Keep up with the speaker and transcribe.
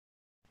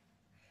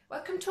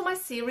Welcome to my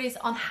series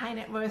on high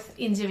net worth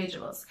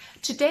individuals.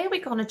 Today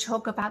we're going to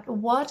talk about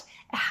what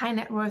a high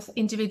net worth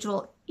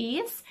individual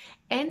is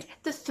and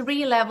the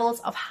three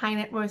levels of high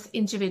net worth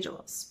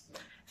individuals.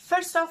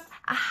 First off,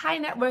 a high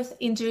net worth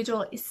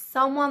individual is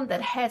someone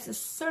that has a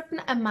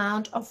certain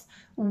amount of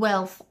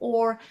wealth,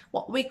 or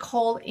what we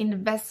call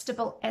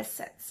investable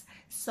assets.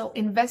 So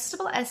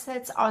investable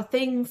assets are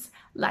things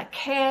like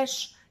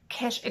cash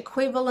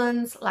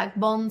equivalents like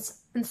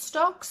bonds and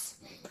stocks.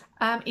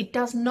 It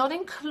does not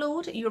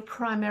include your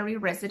primary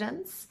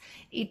residence.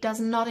 It does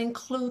not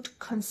include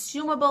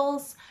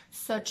consumables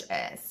such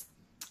as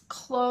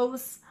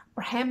clothes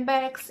or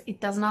handbags.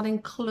 It does not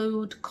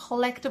include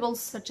collectibles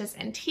such as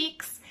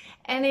antiques.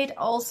 And it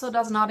also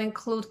does not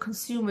include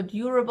consumer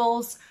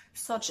durables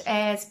such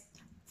as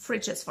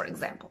fridges, for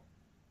example.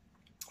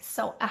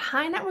 So a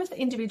high net worth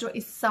individual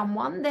is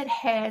someone that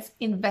has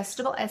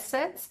investable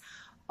assets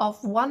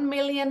of $1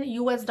 million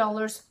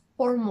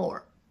or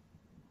more.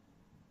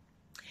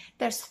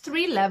 There's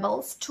three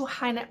levels to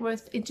high net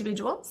worth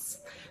individuals.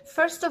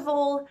 First of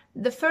all,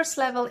 the first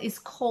level is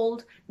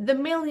called the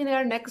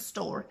millionaire next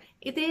door.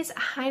 It is a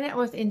high net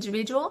worth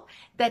individual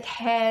that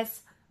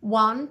has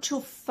 $1 to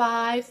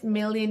 $5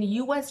 million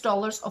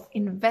of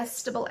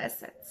investable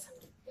assets.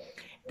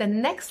 The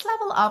next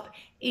level up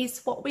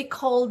is what we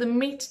call the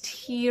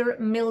mid-tier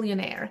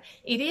millionaire.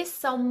 It is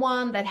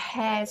someone that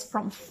has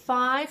from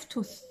 $5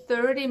 to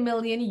 $30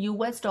 million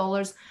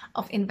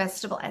of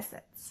investable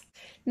assets.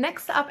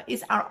 Next up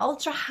is our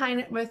ultra high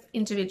net worth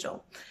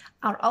individual.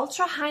 Our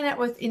ultra high net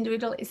worth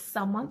individual is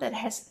someone that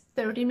has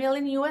 $30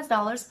 million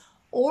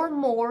or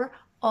more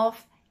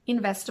of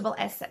investable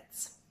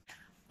assets.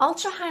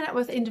 Ultra high net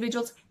worth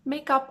individuals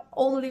make up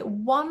only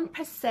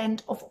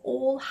 1% of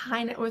all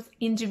high net worth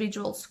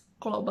individuals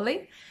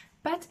globally,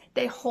 but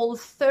they hold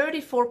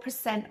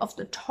 34% of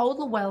the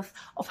total wealth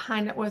of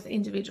high net worth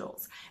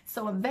individuals.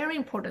 So a very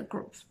important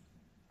group.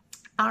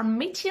 Our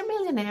mid-tier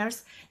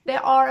millionaires, they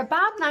are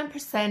about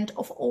 9%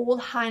 of all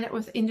high net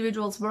worth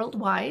individuals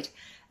worldwide,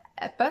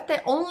 but they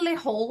only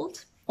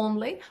hold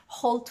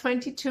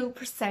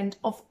 22%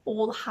 of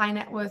all high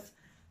net worth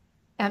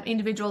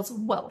individuals'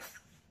 wealth.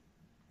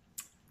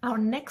 Our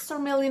next door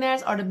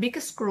millionaires are the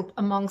biggest group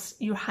amongst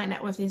your high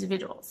net worth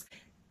individuals.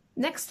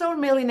 Next door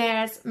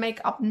millionaires make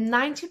up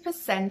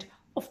 90%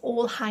 of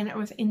all high net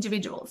worth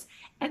individuals,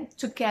 and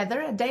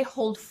together they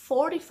hold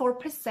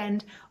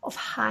 44% of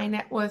high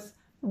net worth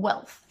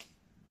wealth.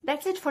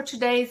 That's it for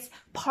today's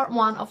part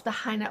 1 of the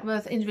high net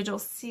worth individual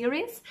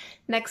series.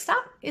 Next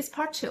up is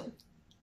part 2.